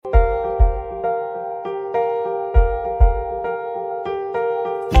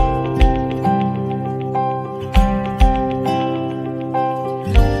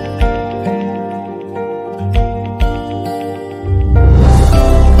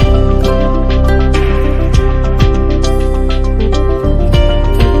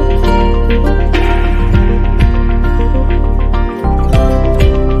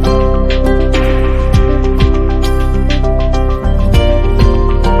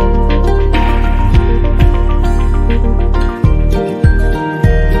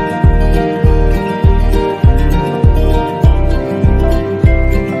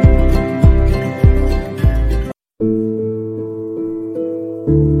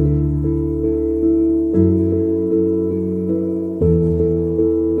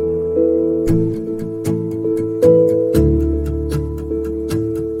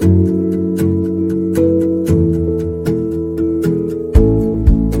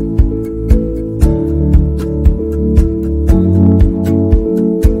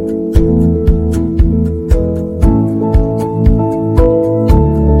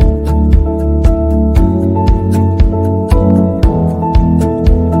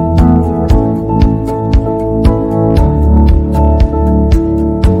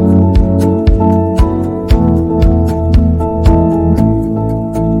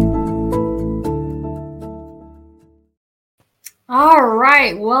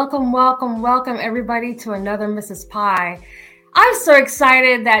Welcome everybody to another Mrs. Pie. I'm so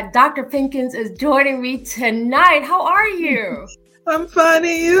excited that Dr. Pinkins is joining me tonight. How are you? I'm fine,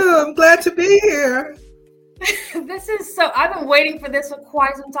 and you? I'm glad to be here. I've been waiting for this for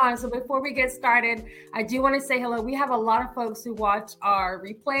quite some time. So before we get started, I do want to say hello. We have a lot of folks who watch our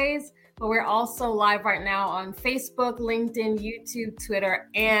replays, but we're also live right now on Facebook, LinkedIn, YouTube, Twitter,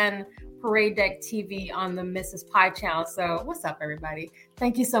 and Parade Deck TV on the Mrs. Pie channel. So what's up, everybody?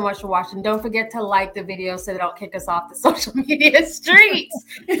 Thank you so much for watching. Don't forget to like the video so they don't kick us off the social media streets.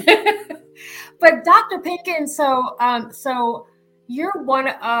 But Dr. Pinkins, so you're one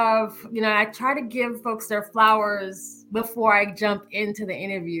of, I try to give folks their flowers before I jump into the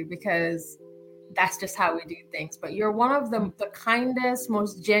interview because that's just how we do things. But you're one of the kindest,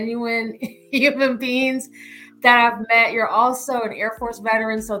 most genuine human beings that I've met. You're also an Air Force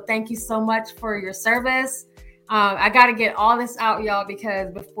veteran, so thank you so much for your service. I got to get all this out, y'all,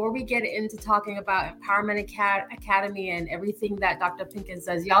 because before we get into talking about Empowerment Academy and everything that Dr. Pinkins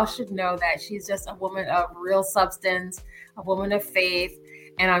does, y'all should know that she's just a woman of real substance, a woman of faith,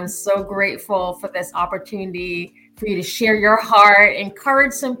 and I'm so grateful for this opportunity for you to share your heart,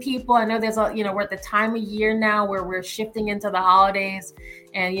 encourage some people. I know we're at the time of year now where we're shifting into the holidays,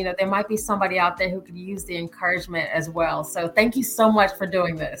 and there might be somebody out there who could use the encouragement as well. So thank you so much for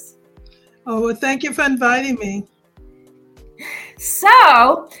doing this. Oh, well, thank you for inviting me. So,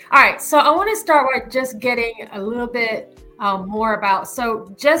 all right. So I want to start with just getting a little bit more about,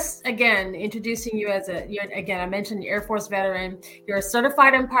 so just again, introducing you I mentioned Air Force veteran. You're a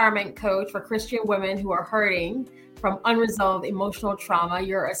certified empowerment coach for Christian women who are hurting from unresolved emotional trauma.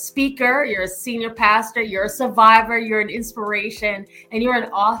 You're a speaker, you're a senior pastor, you're a survivor, you're an inspiration, and you're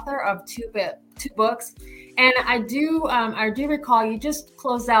an author of two books. And I do recall you just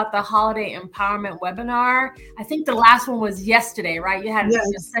closed out the Holiday Empowerment webinar. I think the last one was yesterday, right? You had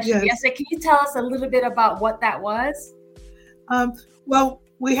a session yesterday. Can you tell us a little bit about what that was? Well,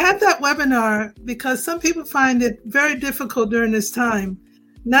 we had that webinar because some people find it very difficult during this time.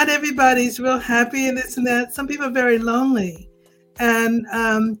 Not everybody's real happy and this and that. Some people are very lonely. And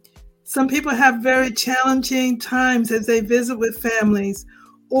some people have very challenging times as they visit with families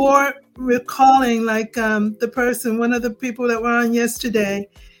or recalling, like one of the people that were on yesterday,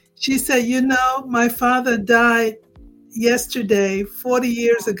 she said, my father died yesterday, 40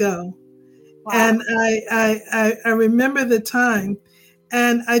 years ago. Wow. And I remember the time.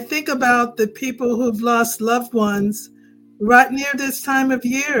 And I think about the people who've lost loved ones right near this time of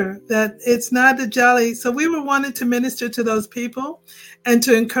year, that it's not a jolly. So we were wanting to minister to those people and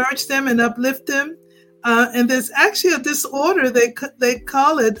to encourage them and uplift them. And there's actually a disorder, they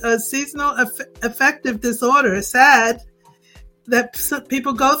call it a seasonal affective disorder, SAD, that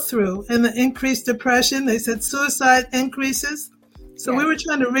people go through, and the increased depression. They said suicide increases. So we were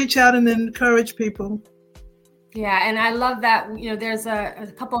trying to reach out and encourage people. Yeah, and I love that, there's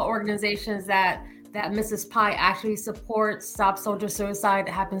a couple of organizations that Mrs. Pie actually supports. Stop Soldier Suicide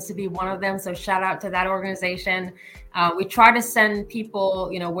happens to be one of them. So shout out to that organization. We try to send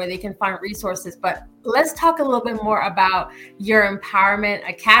people, where they can find resources. But let's talk a little bit more about your Empowerment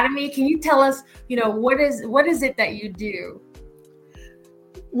Academy. Can you tell us, what is it that you do?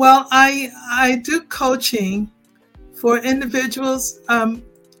 Well, I do coaching for individuals.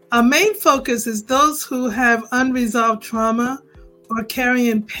 Our main focus is those who have unresolved trauma or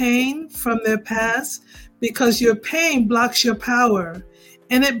carrying pain from their past, because your pain blocks your power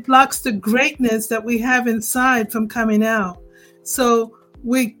and it blocks the greatness that we have inside from coming out. So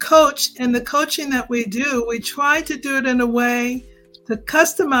we coach, and the coaching that we do, we try to do it in a way to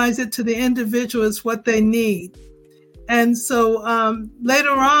customize it to the individuals what they need. And so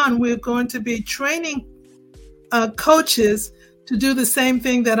later on, we're going to be training coaches to do the same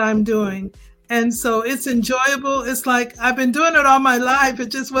thing that I'm doing. And so it's enjoyable. It's like I've been doing it all my life.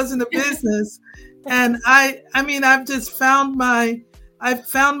 It just wasn't a business. And I've just found my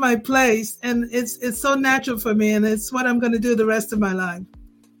place, and it's so natural for me, and it's what I'm going to do the rest of my life.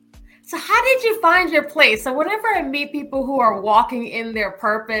 So how did you find your place? So whenever I meet people who are walking in their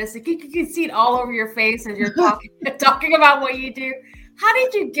purpose, you can see it all over your face as you're talking about what you do. How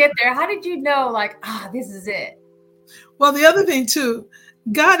did you get there? How did you know, like, this is it? Well, the other thing too,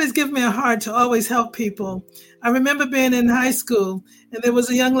 God has given me a heart to always help people. I remember being in high school, and there was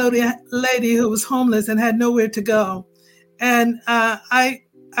a young lady who was homeless and had nowhere to go. And I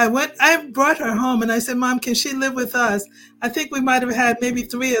brought her home, and I said, "Mom, can she live with us?" I think we might have had maybe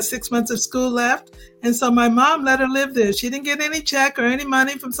 3 or 6 months of school left. And so my mom let her live there. She didn't get any check or any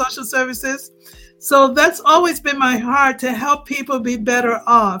money from social services. So that's always been my heart, to help people be better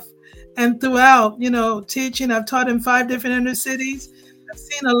off. And throughout, teaching, I've taught in 5 different inner cities. I've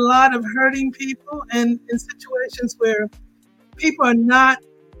seen a lot of hurting people, and in situations where people are not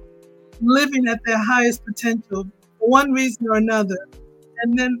living at their highest potential for one reason or another.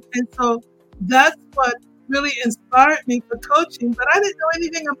 And so that's what really inspired me for coaching. But I didn't know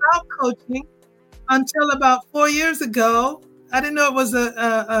anything about coaching until about 4 years ago. I didn't know it was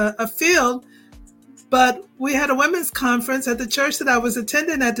a field. But we had a women's conference at the church that I was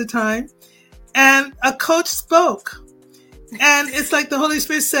attending at the time, and a coach spoke. And it's like the Holy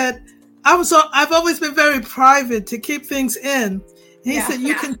Spirit said, I've always been very private, to keep things in. And he said,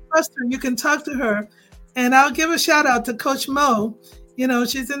 you can trust her, you can talk to her. And I'll give a shout out to Coach Mo.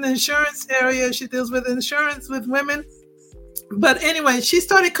 She's in the insurance area. She deals with insurance with women. But anyway, she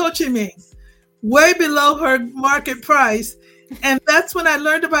started coaching me way below her market price. And that's when I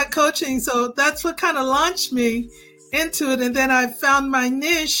learned about coaching. So that's what kind of launched me into it. And then I found my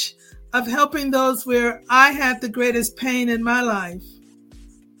niche of helping those where I had the greatest pain in my life.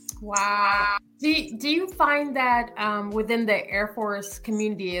 Wow. Do you find that within the Air Force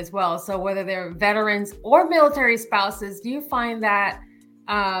community as well? So whether they're veterans or military spouses, do you find that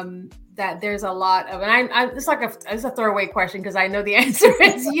that there's a lot of, and it's a throwaway question because I know the answer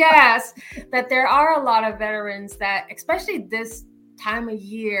is yes, that there are a lot of veterans that, especially this time of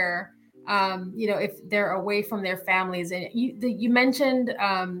year, if they're away from their families, and you mentioned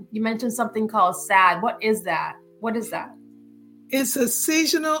something called SAD. What is that? It's a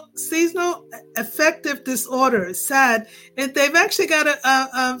seasonal affective disorder, SAD. And they've actually got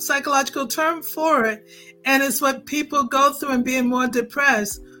a psychological term for it, and it's what people go through in being more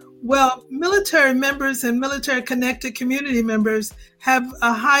depressed. Well, military members and military-connected community members have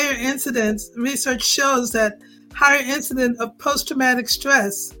a higher incidence. Research shows that higher incidence of post-traumatic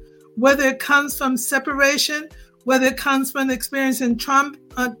stress, whether it comes from separation, whether it comes from experiencing trauma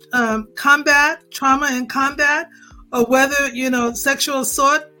in combat, or whether, sexual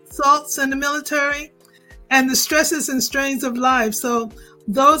assaults in the military, and the stresses and strains of life. So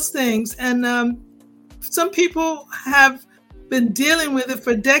those things. And some people have been dealing with it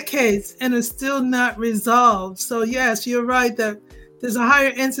for decades and are still not resolved. So yes, you're right that there's a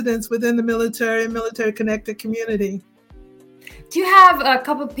higher incidence within the military and military-connected community. Do you have a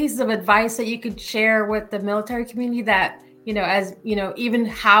couple of pieces of advice that you could share with the military community that, even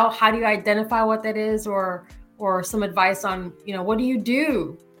how do you identify what that is, or some advice on, what do you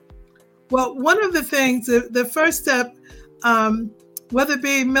do? Well, one of the things, the first step, whether it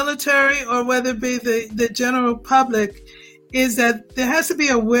be military or whether it be the general public, is that there has to be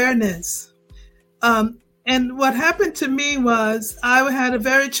awareness. And what happened to me was I had a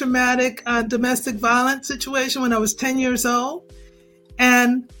very traumatic domestic violence situation when I was 10 years old.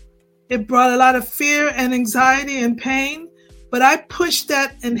 And it brought a lot of fear and anxiety and pain. But I pushed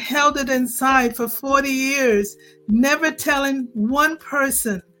that and held it inside for 40 years, never telling one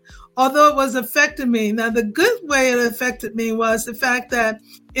person, although it was affecting me. Now, the good way it affected me was the fact that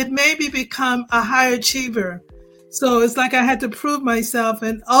it made me become a high achiever. So it's like I had to prove myself,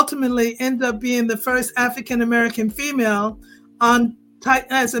 and ultimately end up being the first African-American female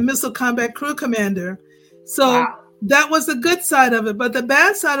as a missile combat crew commander. So That was the good side of it. But the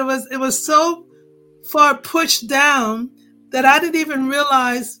bad side of it was so far pushed down that I didn't even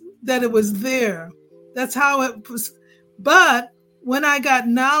realize that it was there. That's how it was. But when I got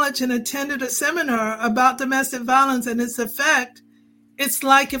knowledge and attended a seminar about domestic violence and its effect, it's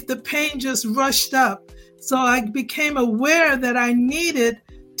like if the pain just rushed up. So I became aware that I needed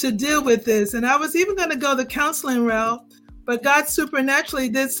to deal with this. And I was even going to go the counseling route, but God supernaturally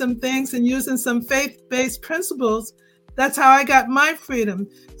did some things, and using some faith-based principles, that's how I got my freedom.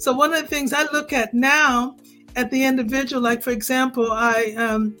 So one of the things I look at now at the individual, like, for example, I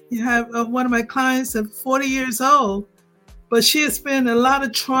have one of my clients at 40 years old, but she experienced a lot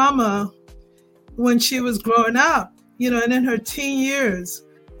of trauma when she was growing up, and in her teen years,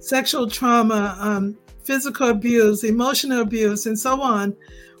 sexual trauma, physical abuse, emotional abuse, and so on.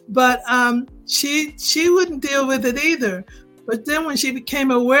 But she wouldn't deal with it either. But then when she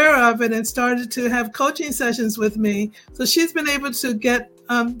became aware of it and started to have coaching sessions with me, so she's been able to get,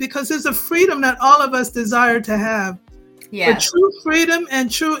 because there's a freedom that all of us desire to have. But true freedom and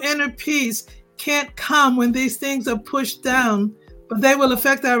true inner peace can't come when these things are pushed down, but they will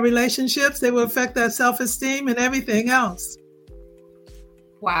affect our relationships, they will affect our self-esteem and everything else.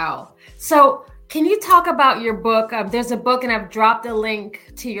 Wow. So can you talk about your book? There's a book, and I've dropped a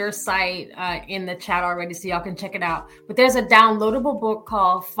link to your site in the chat already, so y'all can check it out. But there's a downloadable book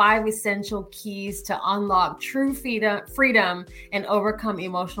called 5 Essential Keys to Unlock True Freedom and Overcome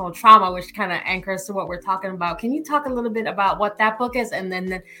Emotional Trauma, which kind of anchors to what we're talking about. Can you talk a little bit about what that book is? And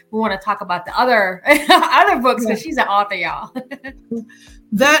then we want to talk about the other books, because she's an author, y'all.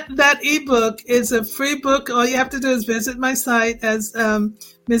 That ebook is a free book. All you have to do is visit my site, as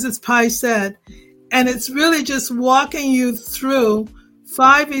Mrs. Pye said, and it's really just walking you through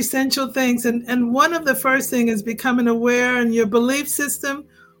 5 essential things. And one of the first thing is becoming aware in your belief system,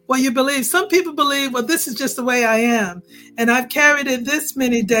 what you believe. Some people believe, well, this is just the way I am, and I've carried it this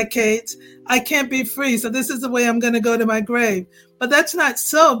many decades. I can't be free, so this is the way I'm going to go to my grave. But that's not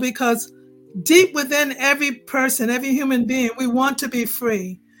so, because deep within every person, every human being, we want to be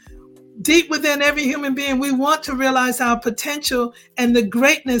free. Deep within every human being, we want to realize our potential and the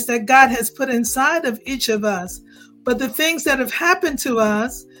greatness that God has put inside of each of us. But the things that have happened to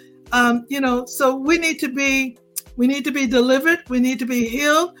us, so we need to be delivered. We need to be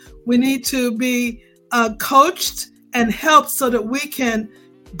healed. We need to be coached and helped so that we can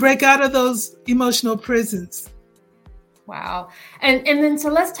break out of those emotional prisons. Wow. And then, so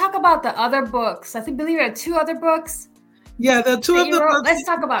let's talk about the other books. I believe there are 2 other books. Yeah, there are 2 of the books. Let's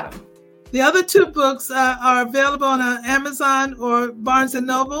talk about them. The other 2 books are available on Amazon or Barnes &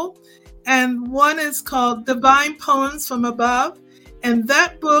 Noble. And one is called Divine Poems from Above. And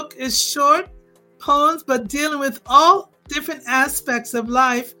that book is short poems, but dealing with all different aspects of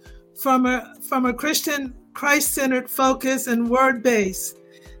life from a Christian, Christ-centered focus and word base.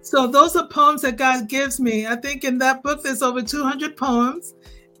 So those are poems that God gives me. I think in that book, there's over 200 poems.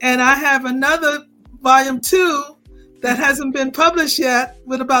 And I have another volume 2 that hasn't been published yet,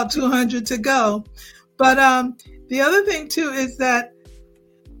 with about 200 to go. But the other thing too is that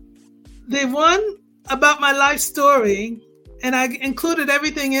the one about my life story, and I included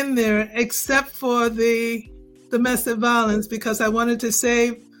everything in there except for the domestic violence, because I wanted to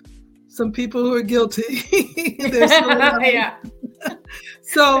save some people who are guilty. Yeah.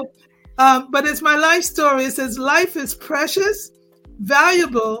 So, but it's my life story. It says, life is precious,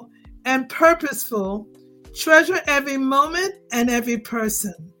 valuable, and purposeful. Treasure every moment and every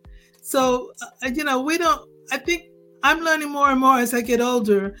person. So, I think I'm learning more and more as I get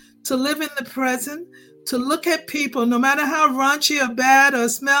older to live in the present, to look at people, no matter how raunchy or bad or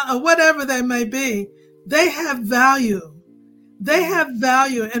smell or whatever they may be, they have value. They have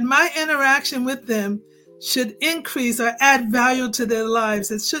value, and my interaction with them should increase or add value to their lives.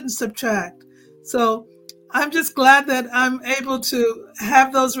 It shouldn't subtract. So I'm just glad that I'm able to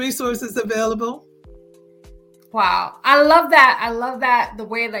have those resources available. Wow. I love that. I love that the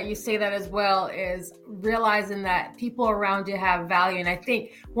way that you say that as well is realizing that people around you have value. And I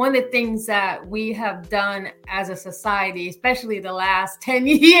think one of the things that we have done as a society, especially the last 10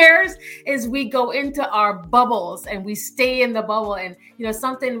 years, is we go into our bubbles and we stay in the bubble. And,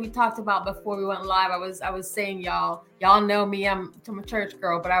 something we talked about before we went live, I was saying, y'all know me, I'm a church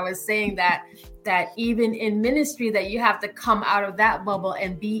girl, but I was saying that even in ministry, that you have to come out of that bubble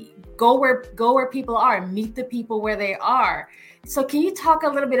and go where people are, meet the people where they are. So can you talk a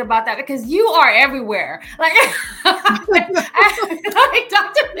little bit about that? Because you are everywhere. Like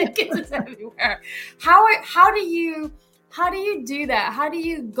Dr. Pinkins is everywhere. How do you do that? How do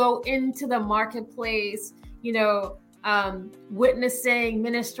you go into the marketplace, witnessing,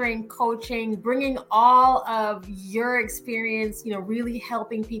 ministering, coaching, bringing all of your experience, really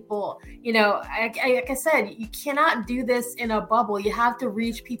helping people, like I said, you cannot do this in a bubble. You have to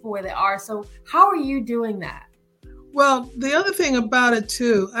reach people where they are. So how are you doing that? Well, the other thing about it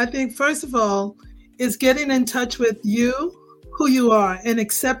too, I think first of all, is getting in touch with you, who you are,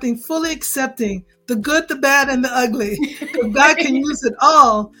 and fully accepting the good, the bad, and the ugly. God can use it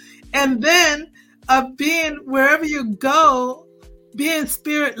all. And then being wherever you go, being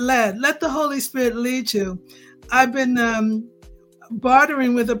spirit-led. Let the Holy Spirit lead you. I've been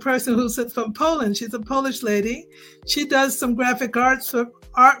bartering with a person who's from Poland. She's a Polish lady. She does some graphic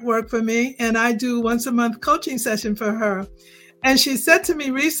artwork for me, and I do once a month coaching session for her. And she said to me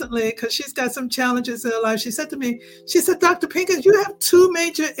recently, because she's got some challenges in her life, she said, Dr. Pinkins, you have 2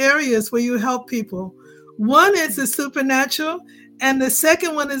 major areas where you help people. One is the supernatural, and the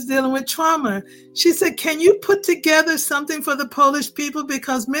second one is dealing with trauma. She said, can you put together something for the Polish people?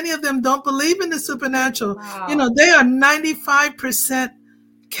 Because many of them don't believe in the supernatural. Wow. You know, they are 95%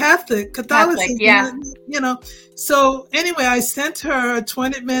 Catholicism, yeah. you know. So anyway, I sent her a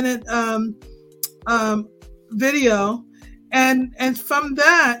 20-minute video, and from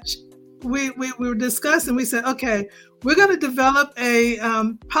that, we were discussing. We said, okay, we're going to develop a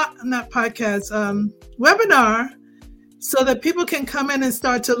webinar so that people can come in and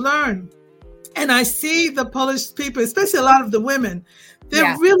start to learn. And I see the Polish people, especially a lot of the women,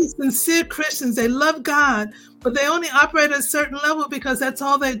 they're really sincere Christians. They love God, but they only operate at a certain level because that's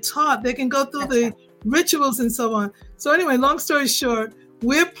all they're taught. They can go through the rituals and so on. So anyway, long story short,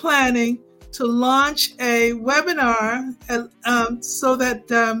 we're planning to launch a webinar so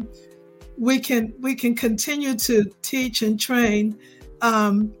that we can continue to teach and train,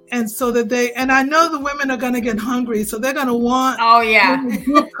 and so that and I know the women are going to get hungry, so they're going to want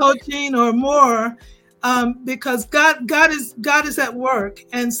group coaching or more, because God is at work,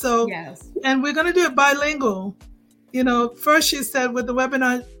 and so and we're going to do it bilingual. You know, first she said with the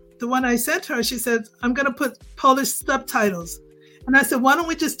webinar, the one I sent her, she said, I'm going to put Polish subtitles, and I said, why don't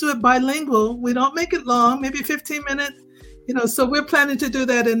we just do it bilingual? We don't make it long, maybe 15 minutes. You know, so we're planning to do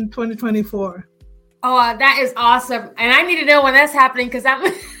that in 2024. Oh, that is awesome. And I need to know when that's happening, because I'm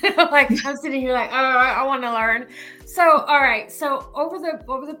I'm sitting here like, oh, I want to learn. So, all right. So over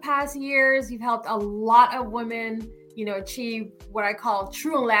the past years, you've helped a lot of women, you know, achieve what I call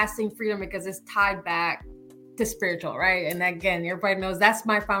true and lasting freedom, because it's tied back to spiritual, right? And again, everybody knows that's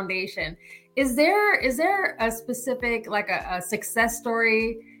my foundation. Is there a specific, like a success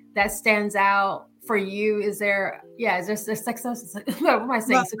story that stands out for you? Is there a success? What am I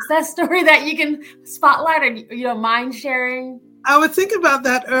saying? Success story that you can spotlight, and you don't mind sharing? I was thinking about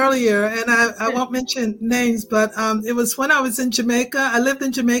that earlier, and I won't mention names, but it was when I was in Jamaica. I lived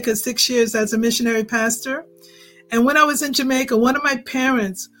in Jamaica 6 years as a missionary pastor, and when I was in Jamaica, one of my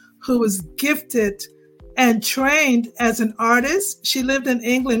parents, who was gifted and trained as an artist, she lived in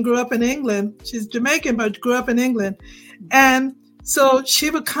England, grew up in England. She's Jamaican, but grew up in England, and so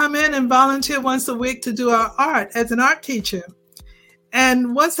she would come in and volunteer once a week to do our art as an art teacher.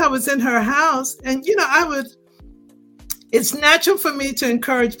 And once I was in her house, and, you know, it's natural for me to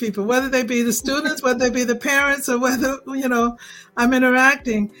encourage people, whether they be the students, whether they be the parents, or whether, you know, I'm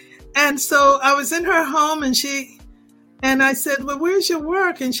interacting. And so I was in her home, and I said, well, where's your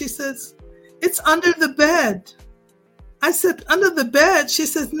work? And she says, it's under the bed. I said, under the bed? She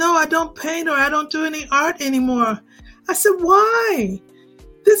says, no, I don't paint, or I don't do any art anymore. I said, why?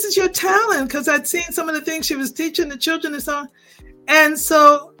 This is your talent, because I'd seen some of the things she was teaching the children and so on. And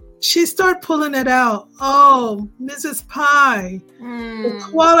so she started pulling it out. Oh, Mrs. Pye, the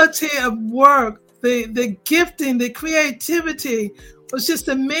quality of work, the gifting, the creativity was just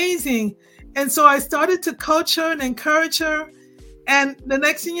amazing. And so I started to coach her and encourage her. And the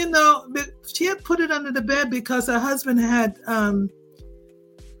next thing you know, she had put it under the bed because her husband had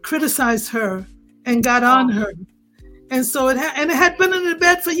criticized her and got on her. And so it had been in the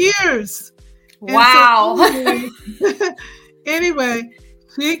bed for years. Wow. So anyway,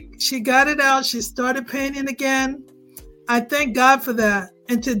 she got it out. She started painting again. I thank God for that.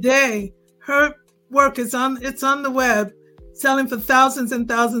 And today, her work is on the web, selling for thousands and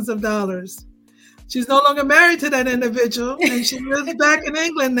thousands of dollars. She's no longer married to that individual, and she lives back in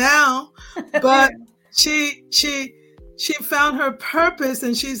England now. But she found her purpose,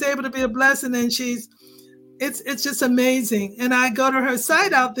 and she's able to be a blessing, and it's just amazing. And I go to her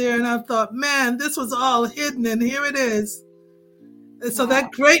site out there, and I thought, man, this was all hidden, and here it is. And so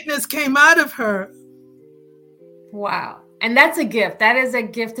that greatness came out of her. Wow. And that's a gift. That is a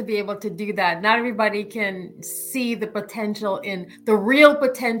gift to be able to do that. Not everybody can see the real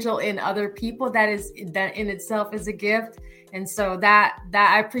potential in other people. That in itself is a gift. And so that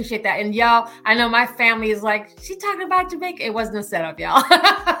I appreciate that. And y'all, I know my family is like, she talking about Jamaica. It wasn't a setup, y'all.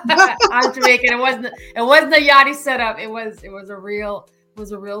 I'm Jamaican. It wasn't a yachty setup. It was a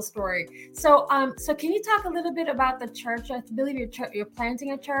real story. So can you talk a little bit about the church? I believe you're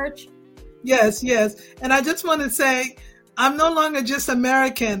planting a church. Yes. And I just want to say, I'm no longer just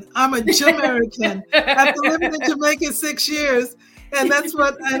American. I'm a Jamaican. After living in Jamaica 6 years, and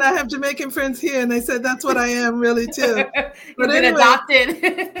I have Jamaican friends here, and they said that's what I am really too. You've been adopted.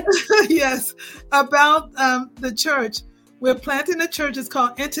 Yes. About the church, we're planting a church. It's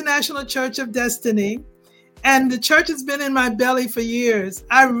called International Church of Destiny, and the church has been in my belly for years.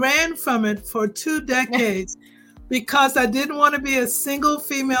 I ran from it for 2 decades because I didn't want to be a single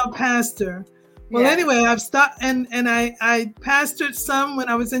female pastor. Well, anyway, I've stopped, and I pastored some when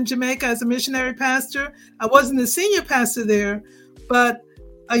I was in Jamaica as a missionary pastor. I wasn't a senior pastor there, But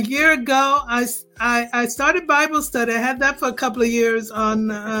a year ago, I started Bible study. I had that for a couple of years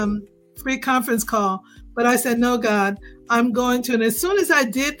on free conference call. But I said, no, God, I'm going to. And as soon as I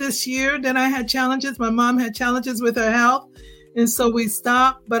did this year, then I had challenges. My mom had challenges with her health. And so we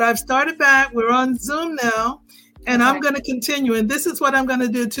stopped. But I've started back. We're on Zoom now. And I'm going to continue. And this is what I'm going to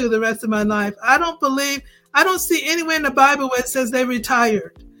do, too, the rest of my life. I don't see anywhere in the Bible where it says they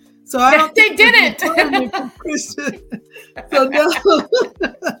retired. So I don't think they didn't. Christian. So no.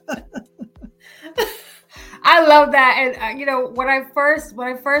 I love that. And when I first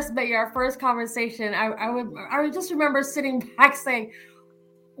met you, our first conversation, I would just remember sitting back saying,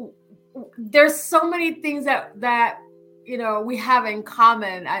 there's so many things that we have in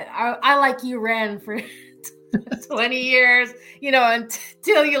common. I like you ran for 20 years,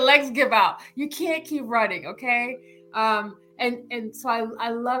 until your legs give out. You can't keep running, okay? And so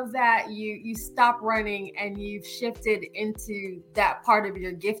I love that you stopped running and you've shifted into that part of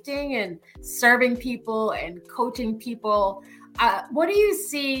your gifting and serving people and coaching people. What do you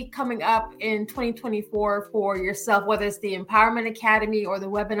see coming up in 2024 for yourself, whether it's the Empowerment Academy or the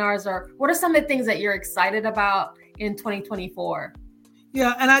webinars, or what are some of the things that you're excited about in 2024?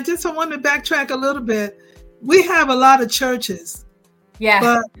 Yeah, and I just want to backtrack a little bit. We have a lot of churches. Yeah.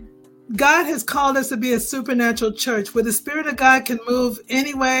 But God has called us to be a supernatural church where the Spirit of God can move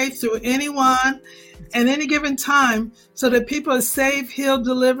anyway, through anyone, at any given time, so that people are saved, healed,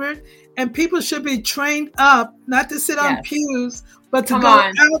 delivered. And people should be trained up, not to sit on pews, but to go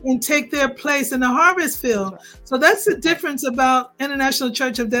out and take their place in the harvest field. So that's the difference about International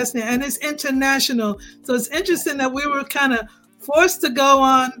Church of Destiny. And it's international. So it's interesting that we were kind of forced to go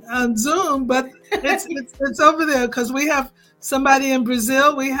on Zoom, but it's over there because we have somebody in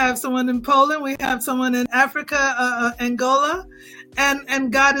Brazil, we have someone in Poland, we have someone in Africa, Angola,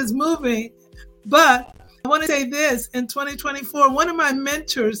 and God is moving. But I want to say this, in 2024, one of my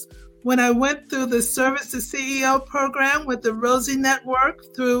mentors, when I went through the Service to CEO program with the Rosie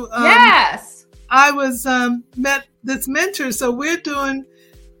Network through, I was met this mentor. So we're doing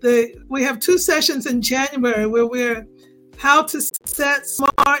we have 2 sessions in January where we're how to set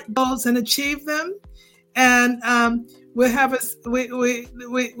smart goals and achieve them. And we have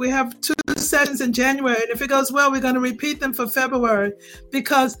 2 sessions in January. And if it goes well, we're going to repeat them for February,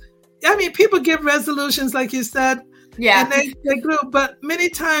 because people give resolutions, like you said, and they grew, but many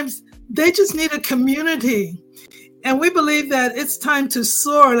times they just need a community. And we believe that it's time to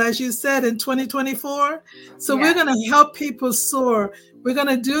soar, as you said, in 2024. So we're going to help people soar. We're going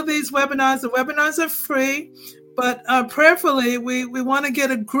to do these webinars. The webinars are free, but prayerfully, we want to get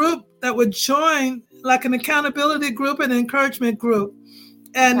a group that would join, like an accountability group and encouragement group.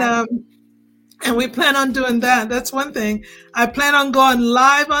 And and we plan on doing that. That's one thing. I plan on going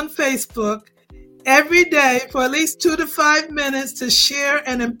live on Facebook every day for at least 2 to 5 minutes to share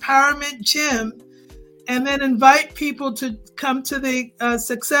an empowerment gem, and then invite people to come to the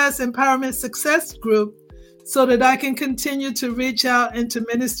Empowerment Success group, so that I can continue to reach out and to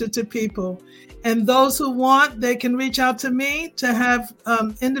minister to people. And those who want, they can reach out to me to have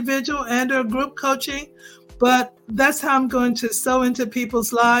individual and or group coaching. But that's how I'm going to sow into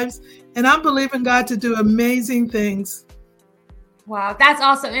people's lives. And I'm believing God to do amazing things. Wow, that's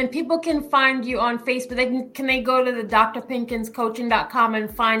awesome. And people can find you on Facebook. Can they go to the drpinkinscoaching.com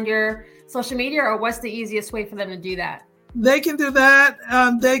and find your social media, or what's the easiest way for them to do that? They can do that.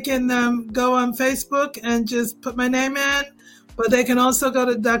 They can go on Facebook and just put my name in, but they can also go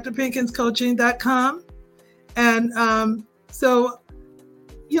to drpinkinscoaching.com. And so,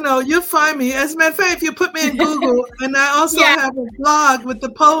 you'll find me. As a matter of fact, if you put me in Google, and I also have a blog with the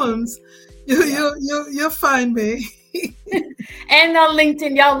poems, you'll find me. And on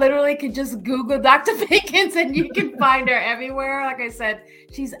LinkedIn, y'all literally could just Google Dr. Pinkins and you can find her everywhere. Like I said,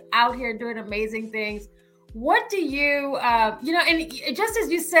 she's out here doing amazing things. What do you, and just as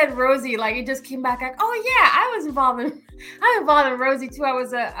you said, Rosie, like it just came back like, oh yeah, I'm involved in Rosie too. I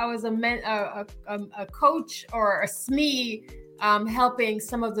was a coach or a SME, helping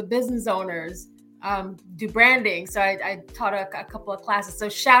some of the business owners do branding. So I taught a couple of classes. So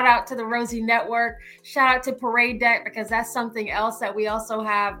shout out to the Rosie Network, shout out to Parade Deck, because that's something else that we also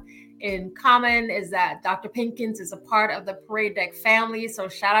have in common, is that Dr. Pinkins is a part of the Parade Deck family. So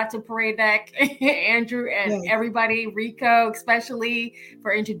shout out to Parade Deck, Andrew and everybody, Rico especially,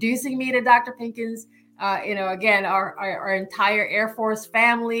 for introducing me to Dr. Pinkins. Again, our entire Air Force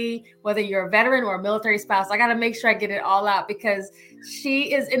family, whether you're a veteran or a military spouse, I got to make sure I get it all out, because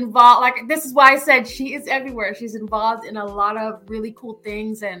she is involved. Like, this is why I said she is everywhere. She's involved in a lot of really cool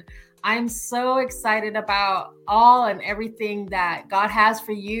things. And I'm so excited about all and everything that God has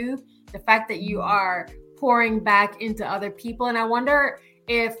for you. The fact that you are pouring back into other people. And I wonder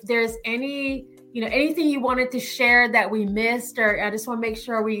if there's anything you wanted to share that we missed, or I just want to make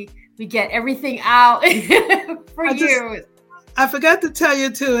sure we get everything out for you. I forgot to tell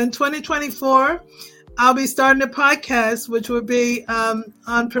you too, in 2024, I'll be starting a podcast, which will be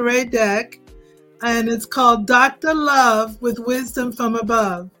on Parade Deck, and it's called Dr. Love with Wisdom from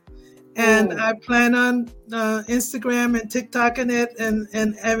Above. And I plan on Instagram and TikTok in it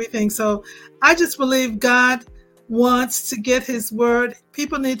and everything. So I just believe God wants to get his word.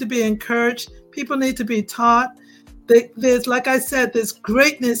 People need to be encouraged. People need to be taught. There's, like I said, there's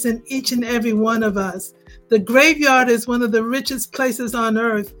greatness in each and every one of us. The graveyard is one of the richest places on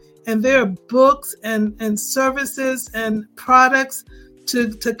earth. And there are books and services and products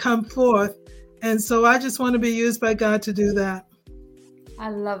to come forth. And so I just want to be used by God to do that. I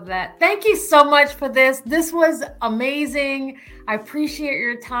love that. Thank you so much for this. This was amazing. I appreciate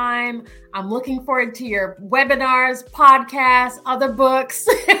your time. I'm looking forward to your webinars, podcasts, other books,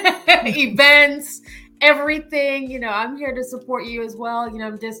 events, everything. I'm here to support you as well.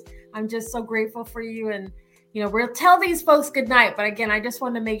 I'm just so grateful for you. And, we'll tell these folks good night. But again, I just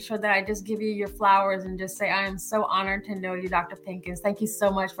want to make sure that I just give you your flowers and just say, I am so honored to know you, Dr. Pinkins. Thank you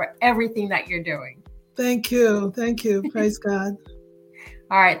so much for everything that you're doing. Thank you. Thank you. Praise God.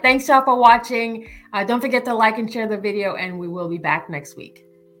 All right. Thanks, y'all, for watching. Don't forget to like and share the video, and we will be back next week.